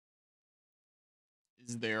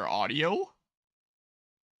Is there audio?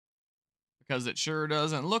 Because it sure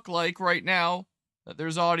doesn't look like right now that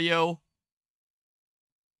there's audio.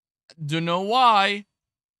 Don't know why.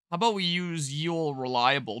 How about we use Yule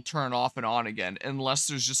Reliable, turn off and on again, unless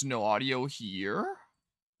there's just no audio here?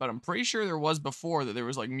 But I'm pretty sure there was before that there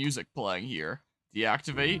was like music playing here.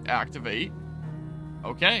 Deactivate, activate.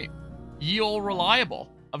 Okay. Yule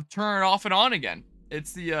Reliable. I've turned it off and on again.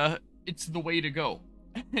 It's the way to go.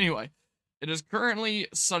 Anyway, it is currently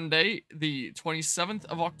Sunday, the 27th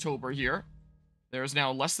of October here. There's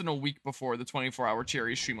now less than a week before the 24-hour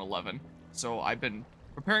Cherry Stream 11. So I've been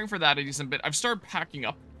preparing for that a decent bit. I've started packing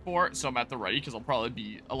up for it, so I'm at the ready, because I'll probably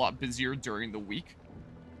be a lot busier during the week.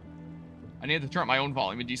 I need to turn up my own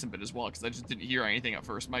volume a decent bit as well, because I just didn't hear anything at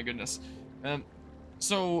first, my goodness.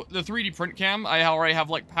 So the 3D print cam, I already have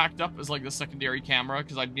like packed up as like the secondary camera,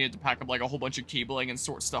 because I needed to pack up like a whole bunch of cabling and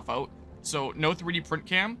sort stuff out. So no 3D print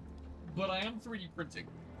cam, but I am 3D printing.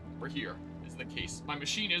 For here is the case. My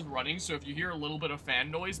machine is running, so if you hear a little bit of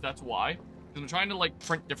fan noise, that's why. Because I'm trying to like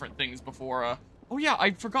print different things before, oh yeah,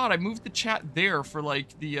 I forgot, I moved the chat there for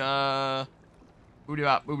like the, boobity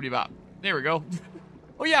bop, boobity bop. There we go.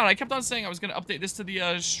 Oh yeah, and I kept on saying I was going to update this to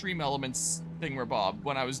the, Stream Elements thingamabob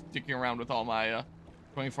when I was dicking around with all my,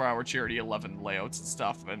 24-hour Charity 11 layouts and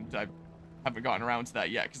stuff, and I haven't gotten around to that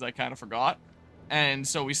yet, because I kind of forgot. And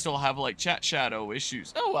so we still have, like, chat shadow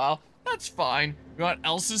issues. Oh well, that's fine. You know what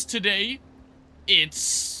else is today?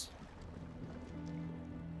 It's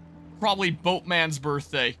probably Boatman's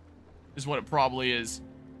birthday, is what it probably is.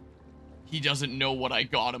 He doesn't know what I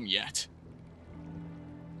got him yet.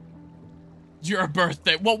 Your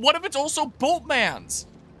birthday. Well, what if it's also Boatman's?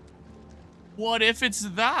 What if it's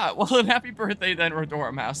that? Well, then happy birthday then,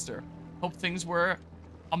 Rodora Master. Hope things were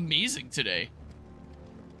amazing today.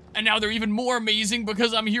 And now they're even more amazing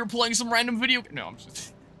because I'm here playing some random video. No, I'm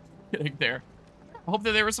just kidding there. I hope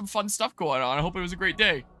that there was some fun stuff going on. I hope it was a great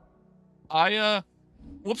day.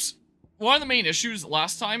 Whoops. One of the main issues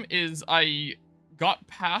last time is I got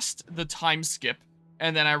past the time skip,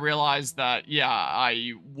 and then I realized that, yeah,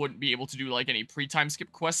 I wouldn't be able to do, like, any pre-time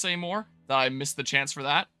skip quests anymore, that I missed the chance for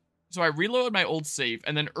that. So I reloaded my old save,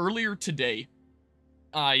 and then earlier today,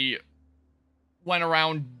 I went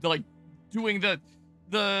around, like, doing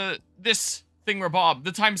this thingamabob,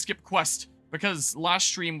 the time skip quest, because last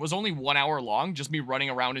stream was only 1 hour long, just me running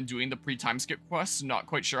around and doing the pre-time skip quests, not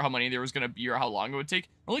quite sure how many there was going to be or how long it would take. It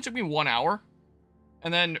only took me 1 hour,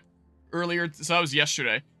 and then earlier, so that was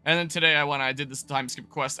yesterday, and then today I did this time skip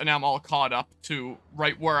quest, and now I'm all caught up to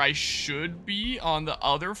right where I should be on the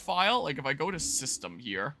other file. Like, if I go to system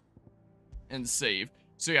here and save.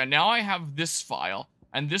 So yeah, now I have this file,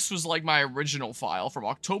 and this was like my original file from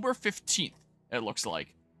October 15th, it looks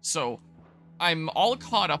like. So I'm all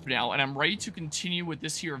caught up now, and I'm ready to continue with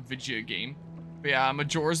this here video game. But yeah,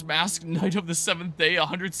 Majora's Mask, Night of the 7th Day,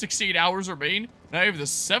 168 hours remain. Night of the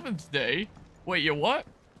 7th Day? Wait, you what?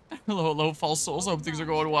 Hello, hello, false souls, I hope things are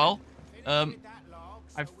going well.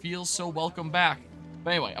 I feel so welcome back. But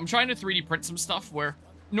anyway, I'm trying to 3D print some stuff where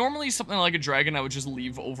normally something like a dragon I would just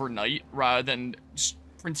leave overnight rather than just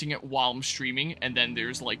printing it while I'm streaming, and then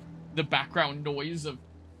there's like the background noise of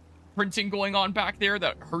printing going on back there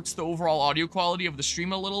that hurts the overall audio quality of the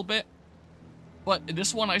stream a little bit. But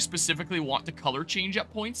this one I specifically want to color change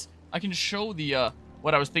at points. I can show the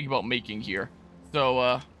what I was thinking about making here.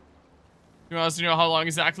 So you want us to know how long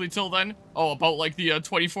exactly till then? Oh, about like the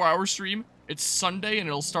 24-hour stream. It's Sunday and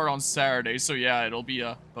it'll start on Saturday, so yeah, it'll be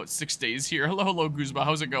about 6 days here. Hello, hello, Guzma,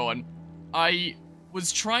 how's it going? I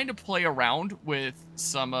was trying to play around with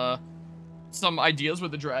some ideas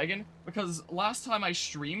with the dragon, because last time I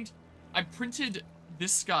streamed, I printed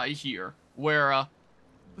this guy here, where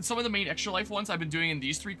some of the main extra life ones I've been doing in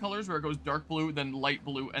these three colors, where it goes dark blue, then light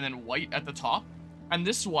blue, and then white at the top. And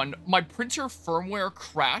this one, my printer firmware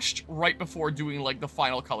crashed right before doing, like, the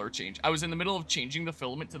final color change. I was in the middle of changing the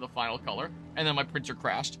filament to the final color, and then my printer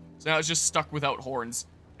crashed. So now it's just stuck without horns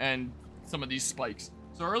and some of these spikes.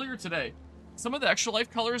 So earlier today, some of the extra life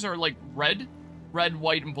colors are, like, red,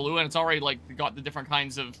 white, and blue, and it's already, like, got the different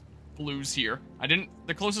kinds of blues here.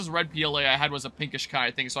 The closest red PLA I had was a pinkish kind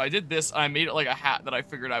of thing, so I did this, and I made it like a hat that I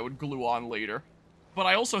figured I would glue on later. But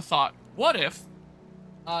I also thought, what if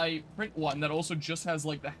I print one that also just has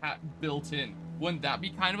like the hat built in? Wouldn't that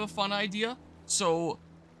be kind of a fun idea? So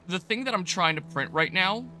the thing that I'm trying to print right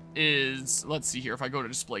now is, let's see here, if I go to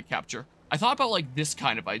display capture, I thought about like this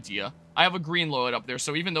kind of idea. I have a green load up there,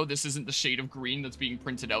 so even though this isn't the shade of green that's being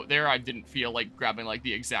printed out there, I didn't feel like grabbing like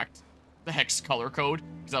the hex color code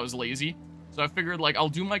because I was lazy. So I figured like I'll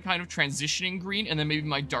do my kind of transitioning green, and then maybe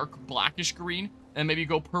my dark blackish green, and maybe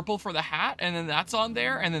go purple for the hat, and then that's on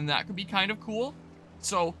there, and then that could be kind of cool.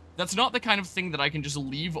 So that's not the kind of thing that I can just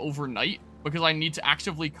leave overnight, because I need to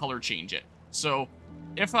actively color change it. So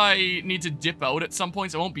if I need to dip out at some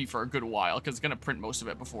points, it won't be for a good while, because it's going to print most of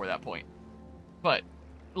it before that point. But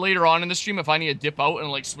later on in the stream, if I need to dip out and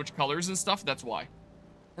like switch colors and stuff, that's why.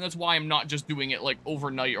 And that's why I'm not just doing it like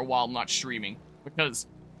overnight or while I'm not streaming, because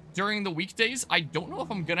during the weekdays, I don't know if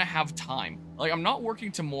I'm gonna have time. Like, I'm not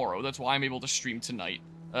working tomorrow, that's why I'm able to stream tonight.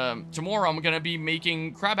 Tomorrow I'm gonna be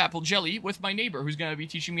making crabapple jelly with my neighbor, who's gonna be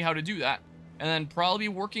teaching me how to do that. And then probably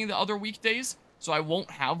working the other weekdays, so I won't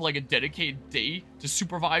have like a dedicated day to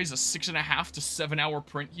supervise a 6.5 to 7 hour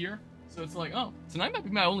print here. So it's like, oh, tonight might be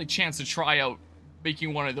my only chance to try out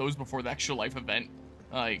making one of those before the Extra Life event.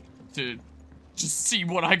 Like, to just see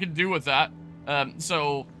what I can do with that.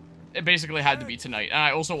 So it basically had to be tonight. And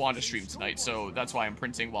I also wanted to stream tonight, so that's why I'm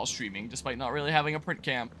printing while streaming, despite not really having a print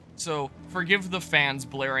cam. So forgive the fans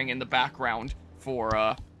blaring in the background for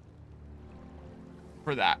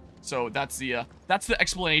that. So that's the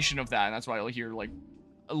explanation of that, and that's why you'll hear like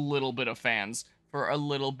a little bit of fans for a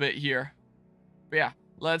little bit here. But yeah,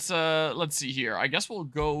 let's see here. I guess we'll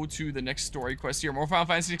go to the next story quest here. More Final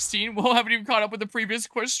Fantasy 16. We haven't even caught up with the previous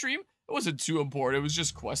quest stream. It wasn't too important. It was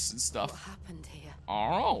just quests and stuff. What happened here?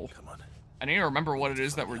 Oh, come on. I need to remember what it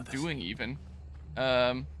is that we're doing even.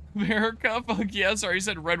 America, fuck yeah. Sorry, you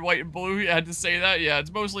said red, white, and blue. You had to say that. Yeah,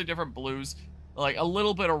 it's mostly different blues. Like a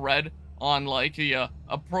little bit of red on like a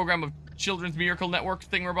program of Children's Miracle Network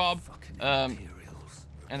thingamabob. And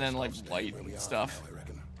then like white stuff.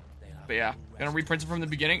 But yeah, gonna reprint it from the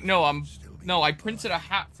beginning. No, I printed a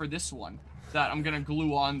hat for this one that I'm gonna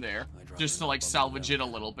glue on there just to like salvage it a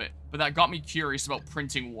little bit. But that got me curious about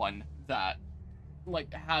printing one that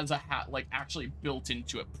like has a hat like actually built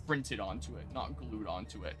into it, printed onto it, not glued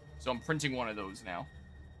onto it. So I'm printing one of those now.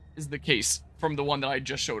 Is the case from the one that I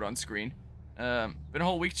just showed on screen. Been a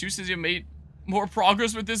whole week too since you made more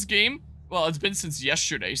progress with this game. Well, it's been since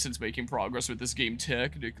yesterday since making progress with this game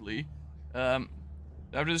technically.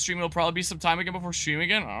 After the stream, it'll probably be some time again before streaming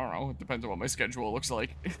again. I don't know. It depends on what my schedule looks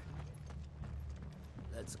like.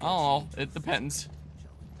 Oh, it depends.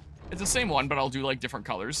 It's the same one, but I'll do like different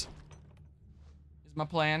colors. Is my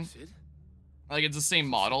plan. Like it's the same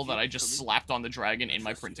model that I just slapped on the dragon in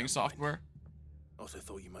my printing software.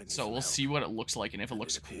 So we'll see what it looks like and if it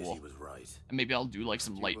looks cool. And maybe I'll do like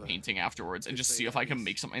some light painting afterwards and just see if I can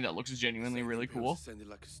make something that looks genuinely really cool.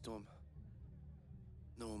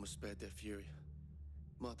 No one was spared their fury.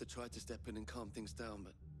 Martha tried to step in and calm things down,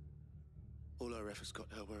 but all our efforts got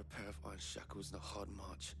her were a pair of iron shackles and a hard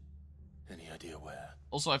march. Any idea where?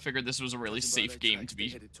 Also, I figured this was a really safe game to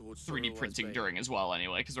be 3D printing during as well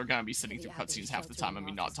anyway, because we're gonna be sitting through cutscenes half the time and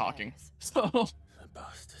me not talking. So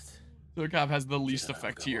it kind of has the least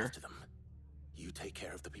effect here. You take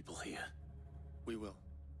care of the people here. We will.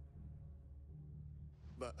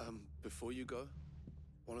 But before you go,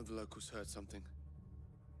 one of the locals heard something.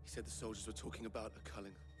 He said the soldiers were talking about a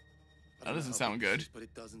culling. That doesn't sound good. But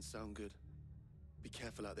it doesn't sound good. Be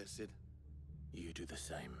careful out there, Sid. You do the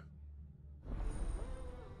same.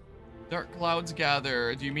 Dark clouds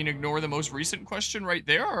gather. Do you mean ignore the most recent question right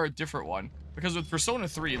there, or a different one? Because with Persona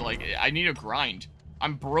 3, like, I need a grind.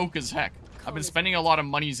 I'm broke as heck. I've been spending a lot of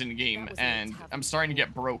monies in game, and I'm starting to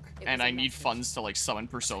get broke, and I need funds to, like, summon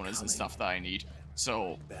Personas and stuff that I need.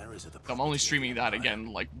 So, I'm only streaming that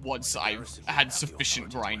again, like, once I've had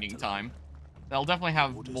sufficient grinding time. I'll definitely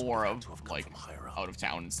have more of, like, out of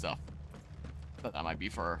town and stuff. But that might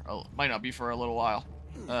not be for a little while.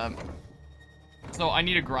 So I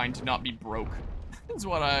need a grind to not be broke. is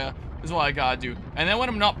what I gotta do. And then when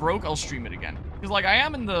I'm not broke, I'll stream it again. Because, like, I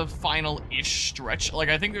am in the final-ish stretch. Like,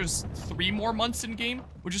 I think there's 3 more months in game,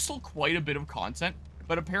 which is still quite a bit of content.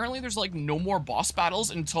 But apparently there's, like, no more boss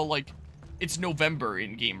battles until, like, it's November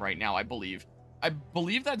in game right now, I believe. I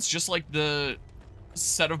believe that's just, like, the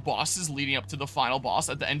set of bosses leading up to the final boss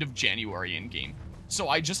at the end of January in game. So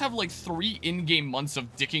I just have, like, 3 in-game months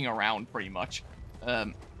of dicking around, pretty much.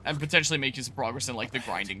 And potentially making some progress in, like, the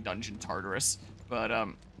grinding dungeon Tartarus. But,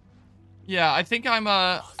 yeah, I think I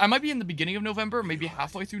might be in the beginning of November, maybe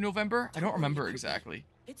halfway through November. I don't remember exactly.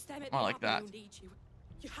 Not like that.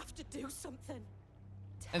 You have to do something.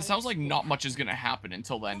 And it sounds like not much is gonna happen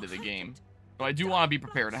until the end of the game. So I do want to be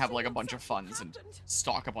prepared to have, like, a bunch of funds and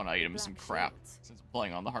stock up on items and crap, since I'm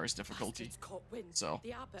playing on the hardest difficulty. So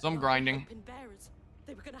I'm grinding.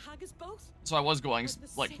 So I was going,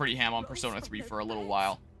 like, pretty ham on Persona 3 for a little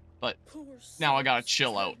while. But now I gotta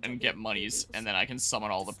chill out and get monies, and then I can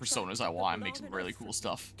summon all the Personas I want and make some really cool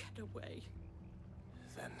stuff.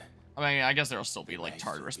 I mean, I guess there'll still be, like,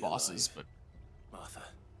 Tartarus bosses, but... Martha,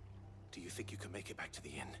 do you think you can make it back to the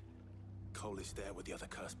inn? Cole is there with the other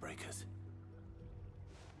curse breakers.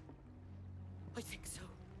 I think so.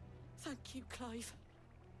 Thank you, Clive.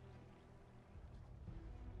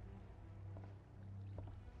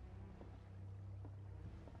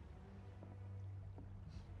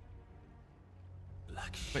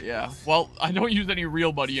 But yeah, well, I don't use any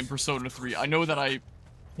real money in Persona 3. I know that I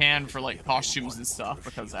can for like costumes and stuff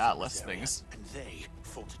because of Atlas things. And they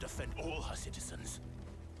fought to defend all her citizens.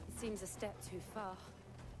 It seems a step too far,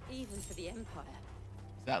 even for the Empire.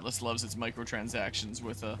 Atlas loves its microtransactions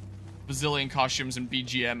with bazillion costumes and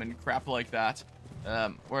BGM and crap like that.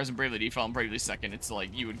 Whereas in Bravely Default and Bravely Second, it's like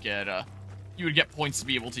you would get points to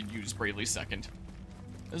be able to use Bravely Second.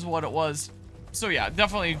 Is what it was. So yeah,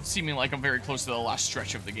 definitely seeming like I'm very close to the last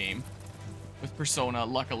stretch of the game with Persona,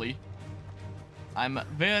 luckily. I'm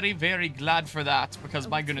very, very glad for that, because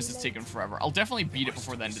my goodness, it's taken forever. I'll definitely beat it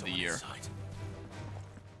before the end of the year.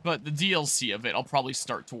 But the DLC of it, I'll probably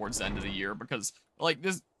start towards the end of the year, because, like,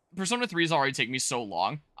 this Persona 3 has already taken me so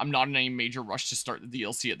long. I'm not in any major rush to start the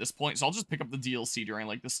DLC at this point, so I'll just pick up the DLC during,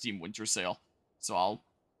 like, the Steam Winter Sale. So I'll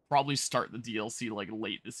probably start the DLC, like,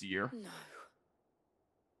 late this year. No.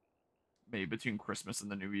 Maybe between Christmas and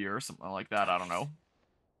the New Year or something like that, I don't know.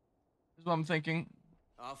 Is what I'm thinking.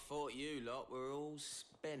 I thought you lot were all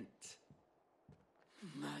spent.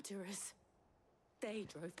 Murderers. They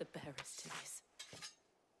drove the bearers to this.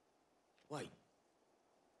 Wait.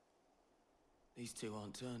 These two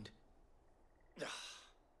aren't turned.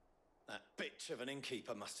 That bitch of an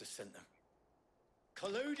innkeeper must have sent them.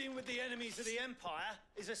 Colluding with the enemies of the Empire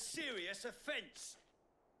is a serious offense.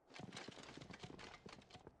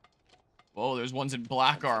 Whoa, there's ones in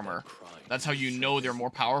black armor. That's how you know they're more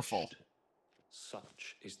powerful.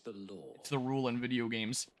 Such is the law. It's the rule in video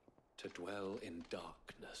games. To dwell in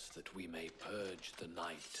darkness, that we may purge the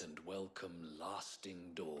night and welcome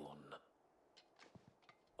lasting dawn.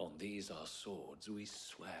 On these our swords we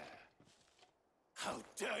swear. How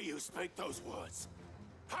dare you speak those words?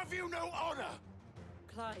 Have you no honor?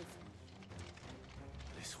 Clive.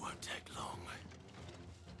 This won't take long.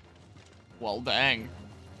 Well, dang.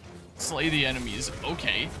 Slay the enemies.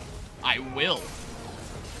 Okay. I will.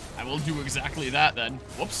 I will do exactly that then.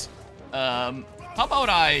 Whoops. How about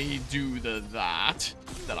I do that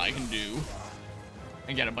I can do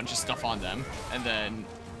and get a bunch of stuff on them, and then,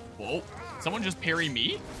 whoa, someone just parry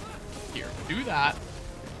me? Here, do that.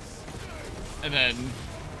 And then,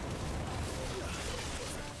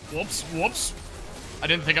 whoops. I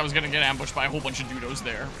didn't think I was gonna get ambushed by a whole bunch of dudos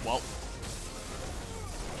there. Well.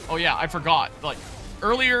 Oh yeah, I forgot. Like,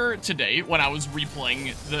 earlier today, when I was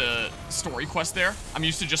replaying the story quest there, I'm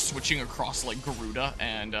used to just switching across, like, Garuda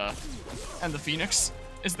and the Phoenix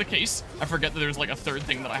is the case. I forget that there's, like, a third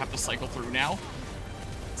thing that I have to cycle through now.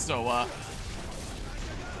 So,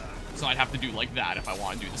 so I'd have to do, like, that if I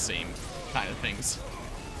want to do the same kind of things.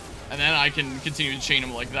 And then I can continue to chain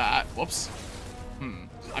them like that. Whoops.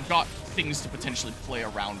 I've got things to potentially play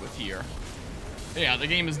around with here. Yeah, the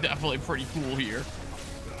game is definitely pretty cool here.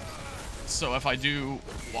 So if I do,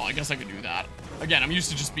 well, I guess I could do that. Again, I'm used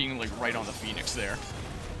to just being, like, right on the Phoenix there.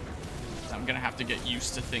 So I'm gonna have to get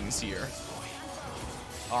used to things here.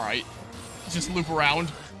 Alright. Just loop around.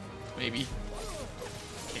 Maybe.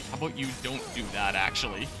 Okay, how about you don't do that,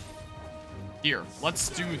 actually? Here, let's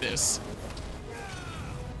do this.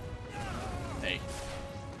 Hey.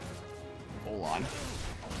 Hold on.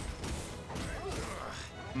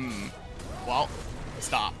 Well,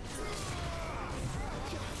 stop.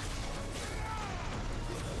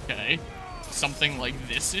 Okay. Something like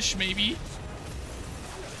this-ish, maybe?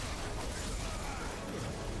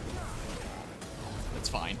 That's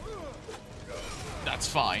fine. That's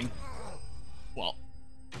fine. Well.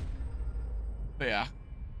 But yeah.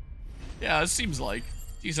 Yeah, it seems like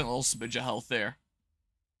decent little smidge of health there.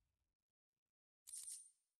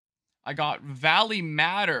 I got Valley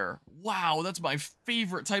Matter. Wow, that's my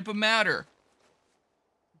favorite type of matter.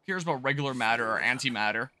 Who cares about regular matter or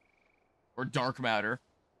antimatter? Or dark matter?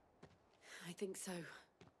 I think so.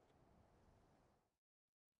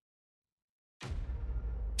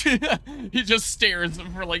 He just stares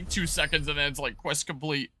for like 2 seconds and then it's like quest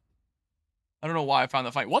complete. I don't know why I found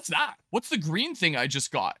that fight. What's that? What's the green thing I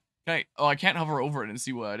just got? Oh, I can't hover over it and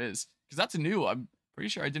see what it is. Because that's new. I'm pretty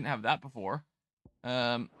sure I didn't have that before.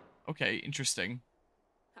 Okay, interesting.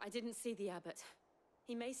 I didn't see the abbot.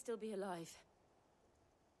 He may still be alive.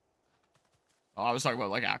 Oh, I was talking about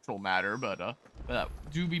like actual matter, but that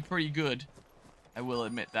do be pretty good. I will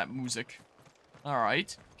admit that music. All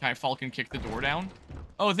right, can I Falcon kick the door down?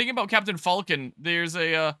 Oh, thinking about Captain Falcon, there's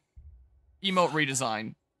a emote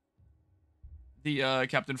redesign. The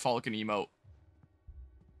Captain Falcon emote.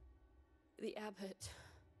 The abbot.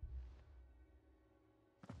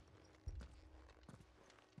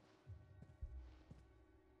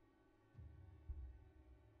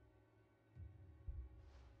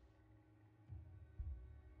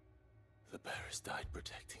 The bearers died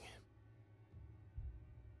protecting him,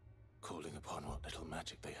 calling upon what little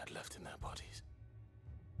magic they had left in their bodies.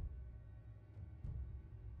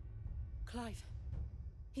 Clive,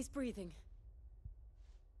 he's breathing.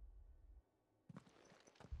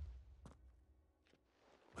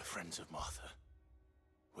 We're friends of Martha.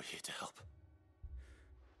 We're here to help.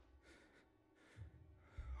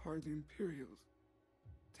 Are the Imperials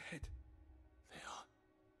dead? They are.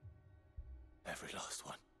 Every last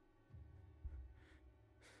one.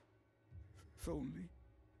 If only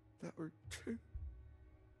that were true.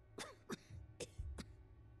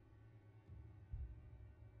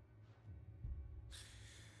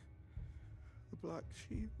 The Black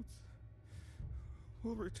Shields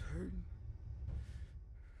will return.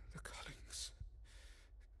 The cuttings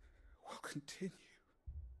will continue.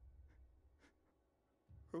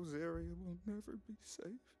 Rosaria will never be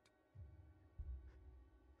saved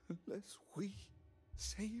unless we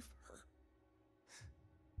save her.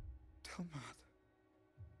 Tell Matt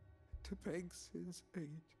to beg Sid's aid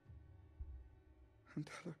and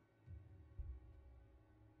tell her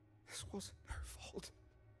this wasn't her fault.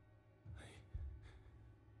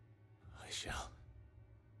 I shall.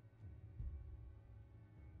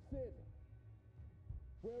 Sid,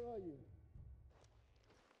 where are you?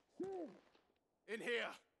 Sid! In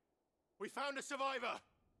here! We found a survivor!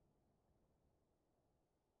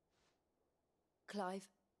 Clive.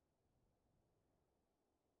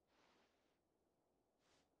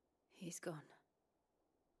 He's gone.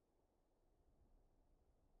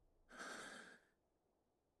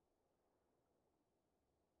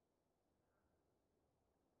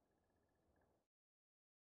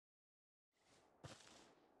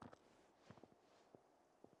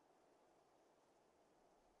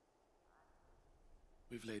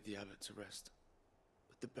 We've laid the abbot to rest,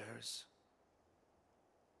 but the bearers,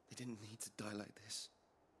 they didn't need to die like this.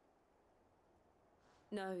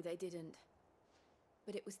 No, they didn't.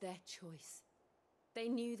 But it was their choice. They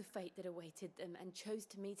knew the fate that awaited them and chose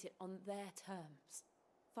to meet it on their terms,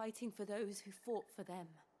 fighting for those who fought for them.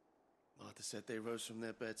 Martha said they rose from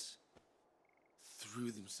their beds,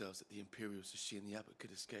 threw themselves at the Imperials so she and the abbot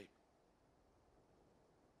could escape.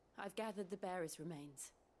 I've gathered the bearers'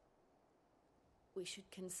 remains. We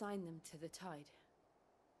should consign them to the tide.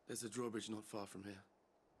 There's a drawbridge not far from here.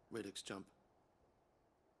 Radix Jump.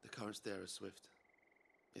 The currents there are swift.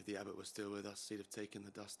 If the abbot was still with us, he'd have taken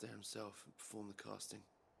the dust there himself and performed the casting.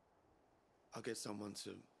 I'll get someone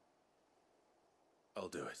to... I'll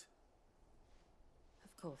do it.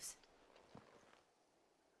 Of course.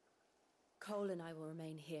 Cole and I will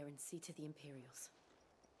remain here and see to the Imperials.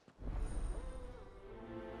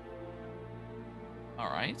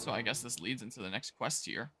 Alright, so I guess this leads into the next quest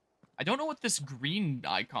here. I don't know what this green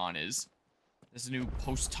icon is. This new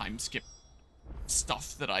post-time skip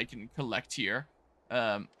stuff that I can collect here.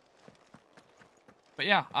 But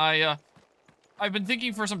yeah, I've been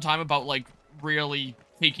thinking for some time about, like, really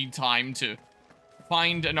taking time to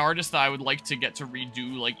find an artist that I would like to get to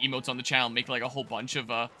redo, like, emotes on the channel, make, like, a whole bunch of,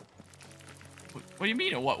 What do you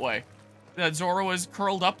mean, in what way? That Zoro is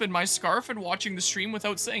curled up in my scarf and watching the stream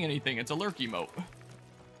without saying anything. It's a lurk emote.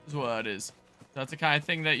 Is what it is. That's the kind of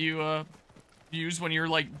thing that you, use when you're,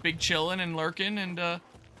 like, big chillin' and lurking and,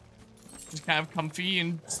 just kind of comfy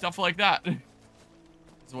and stuff like that. That's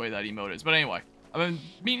the way that emote is. But anyway, I've been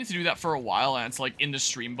meaning to do that for a while, and it's, like, in the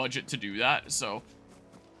stream budget to do that, so...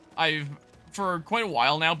 I've, for quite a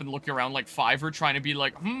while now, been looking around, like, Fiverr, trying to be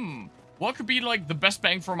like, what could be, like, the best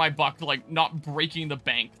bang for my buck, like, not breaking the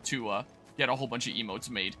bank to, get a whole bunch of emotes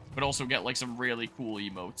made, but also get, like, some really cool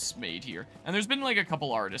emotes made here. And there's been, like, a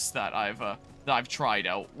couple artists that I've tried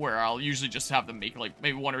out, where I'll usually just have them make, like,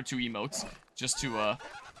 maybe 1 or 2 emotes, just to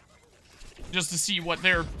see what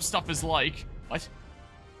their stuff is like. What?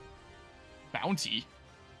 Bounty?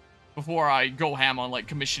 Before I go ham on, like,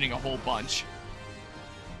 commissioning a whole bunch.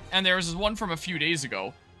 And there was one from a few days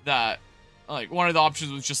ago that, like, one of the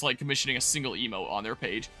options was just, like, commissioning a single emote on their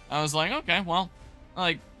page. I was like, okay, well,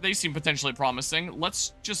 like, they seem potentially promising.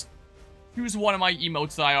 Let's just use one of my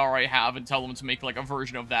emotes that I already have and tell them to make, like, a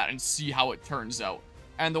version of that and see how it turns out.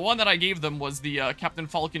 And the one that I gave them was the, Captain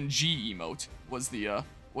Falcon G emote, was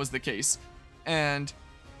the case. And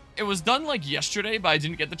it was done, like, yesterday, but I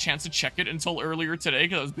didn't get the chance to check it until earlier today,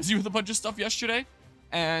 because I was busy with a bunch of stuff yesterday.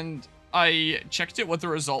 And I checked it, what the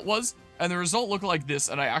result was, and the result looked like this,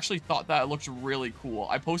 and I actually thought that it looked really cool.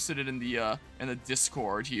 I posted it in the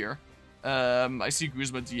Discord here. I see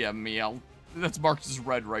Guzma DM me. That's marked as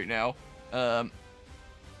red right now.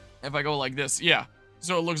 If I go like this, yeah.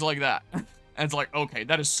 So it looks like that. And it's like, okay,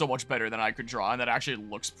 that is so much better than I could draw, and that actually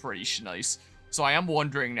looks pretty nice. So I am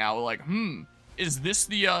wondering now, like, is this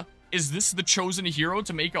the is this the chosen hero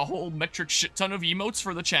to make a whole metric shit ton of emotes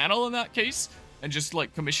for the channel in that case? And just,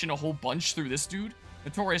 like, commission a whole bunch through this dude?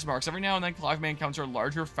 Notorious marks. Every now and then, Clive-Man counts are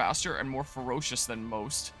larger, faster, and more ferocious than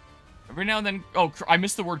most. Every now and then... Oh, I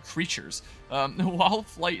missed the word creatures. While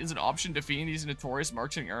flight is an option, defeating these notorious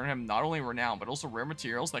marks can earn him not only renown, but also rare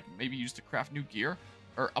materials that can maybe used to craft new gear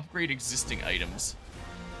or upgrade existing items.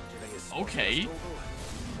 Okay.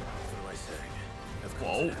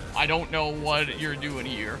 Whoa, I don't know what you're doing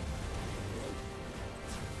here.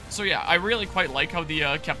 So yeah, I really quite like how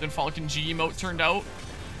the Captain Falcon G emote turned out.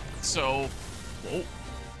 So, whoa.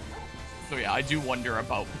 So yeah, I do wonder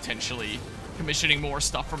about potentially commissioning more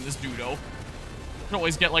stuff from this dudo. Can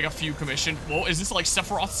always get like a few commissioned. Whoa, is this like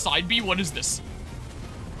Sephiroth's side B? What is this?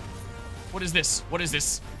 What is this? What is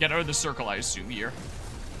this? Get out of the circle, I assume, here.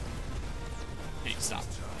 Hey, stop.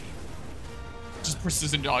 Just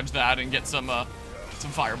precision dodge that and get some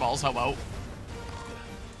fireballs. How about?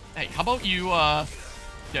 Hey, how about you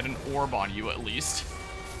get an orb on you at least?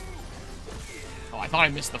 Oh, I thought I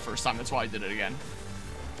missed the first time. That's why I did it again.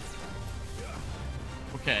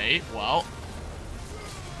 Okay, well.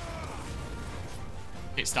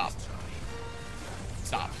 Okay, stop.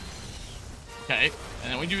 Stop. Okay,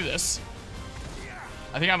 and then we do this.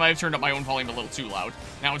 I think I might have turned up my own volume a little too loud.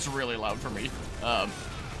 Now it's really loud for me.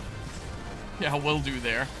 Yeah, will do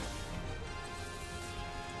there.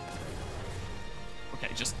 Okay,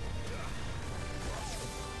 just...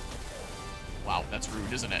 Wow, that's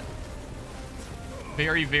rude, isn't it?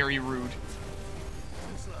 Very, very rude.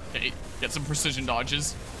 Okay, get some precision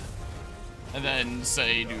dodges. And then,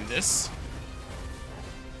 say, do this.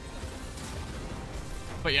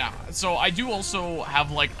 But yeah, so I do also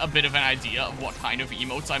have, like, a bit of an idea of what kind of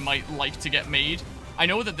emotes I might like to get made. I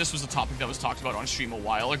know that this was a topic that was talked about on stream a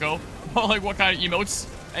while ago. About, like, what kind of emotes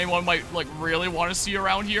anyone might, like, really want to see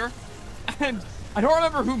around here. And I don't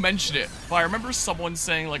remember who mentioned it, but I remember someone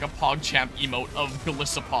saying, like, a PogChamp emote of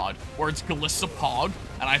Galissapod, where it's Galissapog,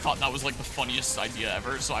 and I thought that was, like, the funniest idea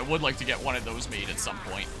ever, so I would like to get one of those made at some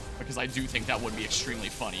point, because I do think that would be extremely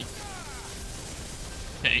funny.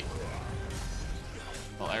 Okay.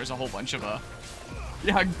 Well, there's a whole bunch of,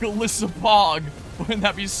 yeah, Galissapog! Wouldn't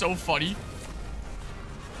that be so funny?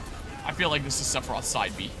 I feel like this is Sephiroth's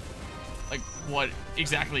side B. Like, what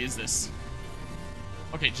exactly is this?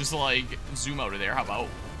 Okay, just like zoom out of there. How about?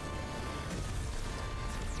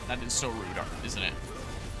 That is so rude, isn't it?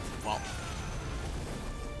 Well.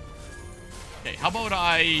 Okay, how about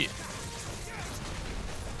I...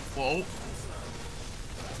 Whoa.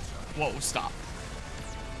 Whoa, stop.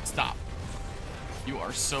 Stop. You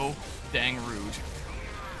are so dang rude.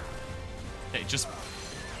 Okay, just...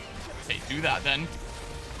 Okay, do that then.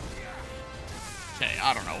 Okay,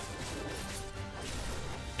 I don't know.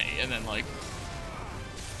 Okay, and then like...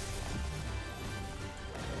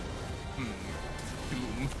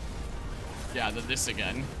 Boom. Yeah, this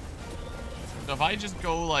again. So if I just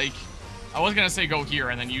go like... I was gonna say go here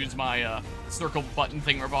and then use my circle button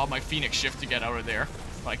thing or my Phoenix shift to get out of there.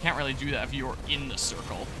 But I can't really do that if you're in the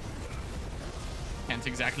circle. Can't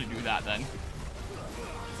exactly do that then.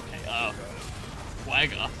 Okay,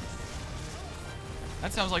 Quagga.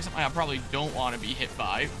 That sounds like something I probably don't want to be hit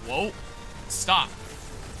by. Whoa. Stop.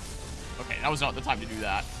 Okay, that was not the time to do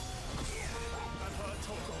that.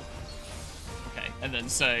 Okay, and then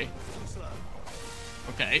say...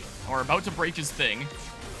 Okay, we're about to break his thing.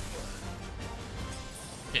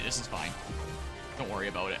 Okay, this is fine. Don't worry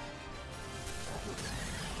about it.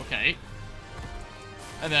 Okay.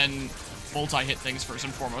 And then multi-hit things first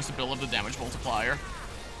and foremost to build up the damage multiplier.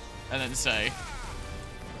 And then say...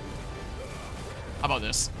 How about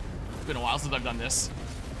this? It's been a while since I've done this.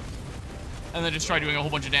 And then just try doing a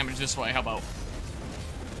whole bunch of damage this way. How about?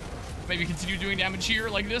 Maybe continue doing damage here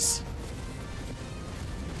like this?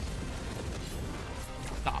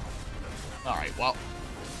 Stop. Alright, well.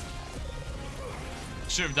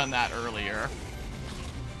 Should have done that earlier.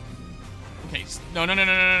 Okay,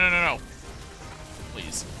 no.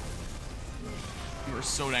 Please. You are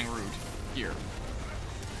so dang rude. Here.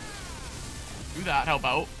 Do that, how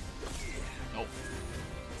about? Nope.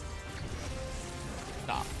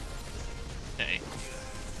 Stop. Okay.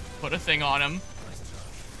 Put a thing on him.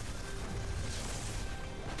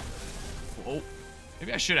 Whoa.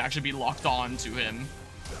 Maybe I should actually be locked on to him.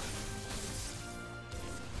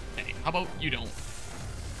 Okay, how about you don't?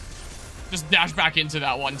 Just dash back into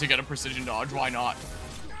that one to get a precision dodge. Why not?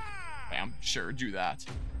 Bam. Sure, do that.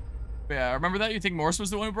 But yeah, remember that? You think Morse was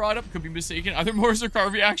the one who brought it up? Could be mistaken. Either Morse or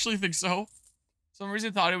Carvey actually think so. For some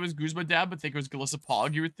reason I thought it was Guzma Dab, but think it was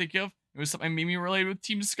Galissapog you would think of. It was something Mimi related with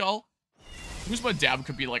Team Skull. Guzma Dab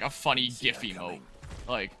could be like a funny GIF emote.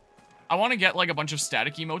 Like, I want to get, like, a bunch of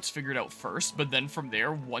static emotes figured out first, but then from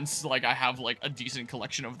there, once, like, I have, like, a decent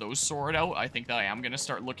collection of those sorted out, I think that I am going to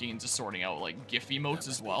start looking into sorting out, like, GIF emotes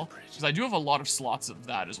as well. Because I do have a lot of slots of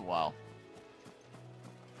that as well.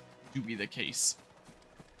 Do be the case.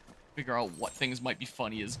 Figure out what things might be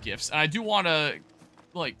funny as GIFs. And I do want to,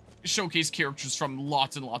 like, showcase characters from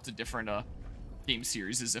lots and lots of different, game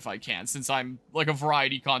series if I can, since I'm, like, a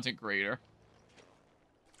variety content creator.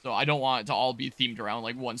 So I don't want it to all be themed around,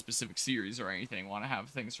 like, one specific series or anything. I want to have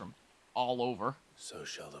things from all over. So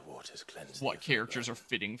shall the waters cleanse what characters are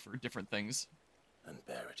fitting for different things. And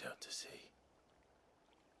bear it out to sea.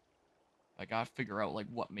 I gotta figure out, like,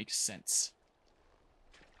 what makes sense.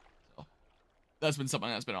 So, that's been something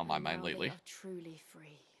that's been on my mind lately. They are truly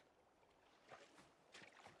free.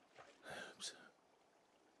 I hope so.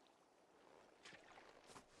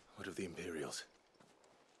 What of the Imperials?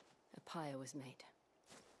 A pyre was made.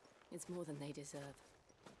 It's more than they deserve.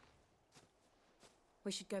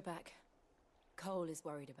 We should go back. Cole is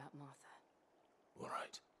worried about Martha. All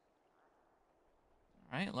right.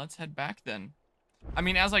 Alright, let's head back then. I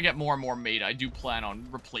mean, as I get more and more made, I do plan on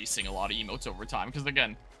replacing a lot of emotes over time. Because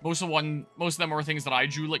again, most of them are things that I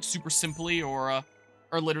drew, like, super simply, or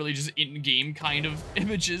are literally just in-game kind of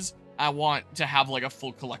images. I want to have, like, a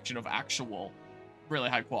full collection of actual, really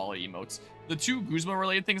high-quality emotes. The two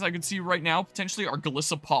Guzma-related things I could see right now, potentially, are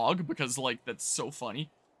Galissa Pog, because, like, that's so funny.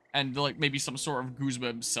 And, like, maybe some sort of Guzma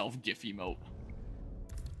himself GIF emote.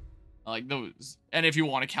 Like, those. And if you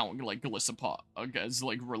want to count, like, Galissa Pog as,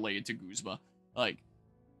 like, related to Guzma. Like,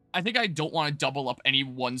 I think I don't want to double up any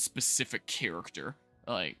one specific character.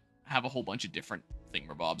 Like, have a whole bunch of different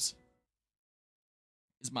thingamabobs.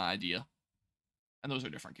 Is my idea. And those are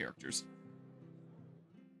different characters.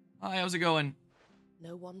 Hi, how's it going?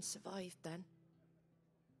 No one survived then.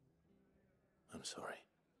 I'm sorry.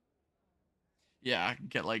 Yeah,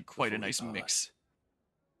 get, like, quite a Before we nice part, mix.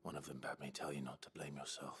 One of them bade me tell you not to blame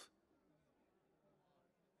yourself.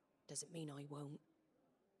 Doesn't mean I won't.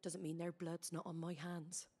 Doesn't mean their blood's not on my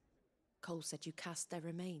hands. Cole said you cast their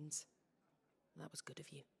remains. That was good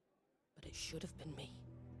of you. But it should have been me.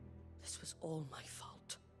 This was all my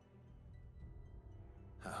fault.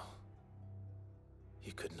 How?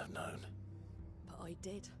 You couldn't have known. But I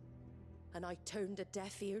did. And I turned a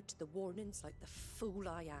deaf ear to the warnings like the fool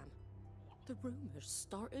I am. The rumors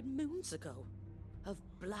started moons ago. Of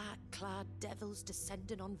black-clad devils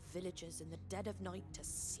descending on villages in the dead of night to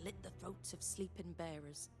slit the throats of sleeping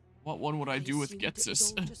bearers. What one would I do with assumed it was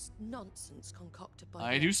Getsus? all just nonsense concocted by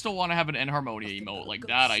I the do still want to have an Enharmonia Nothing but emote. a Like, good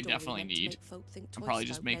that I story definitely meant to need. make folk think I'll twice probably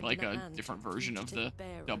just about make, like, lending a hand different to version of the fugitive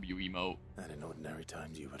bearer. W emote. And in ordinary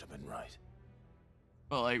times, you would have been right.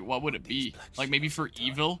 But, like, what would it be? Black Like, maybe shadows for of time.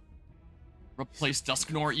 evil? Replace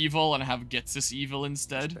Dusknor evil and have Getsus evil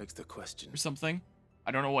instead? Begs the question. Or something? I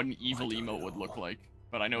don't know what an evil don't emote it would look all? like.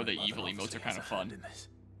 But I know My that mother evil emotes obviously are kind has of a hand fun. in this.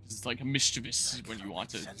 It's like mischievous I when you cannot want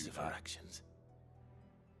to make sense do of her that. actions.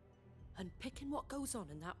 And picking what goes on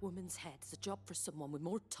in that woman's head is a job for someone with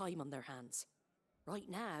more time on their hands. Right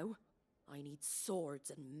now, I need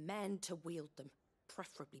swords and men to wield them,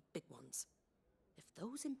 preferably big ones. If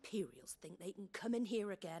those Imperials think they can come in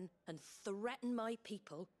here again and threaten my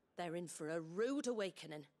people, they're in for a rude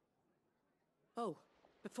awakening. Oh,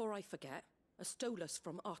 before I forget, a Stolas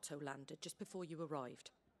from Otto landed just before you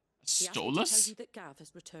arrived. He asked me to tell Stolas? you that Gav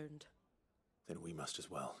has returned. Then we must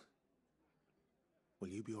as well. Will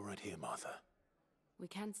you be all right here, Martha? We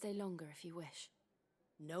can stay longer if you wish.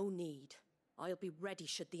 No need. I'll be ready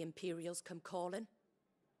should the Imperials come calling.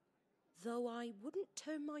 Though I wouldn't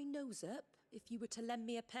turn my nose up if you were to lend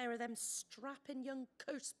me a pair of them strapping young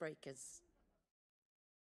curse breakers.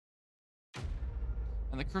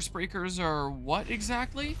 And the curse breakers are what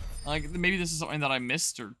exactly? Like, maybe this is something that I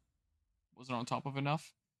missed or wasn't on top of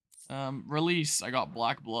enough. Release. I got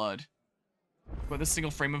Black Blood. With a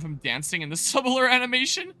single frame of him dancing in the similar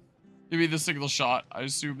animation? Maybe the single shot, I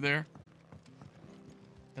assume, there.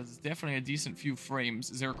 Because it's definitely a decent few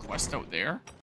frames. Is there a quest out there?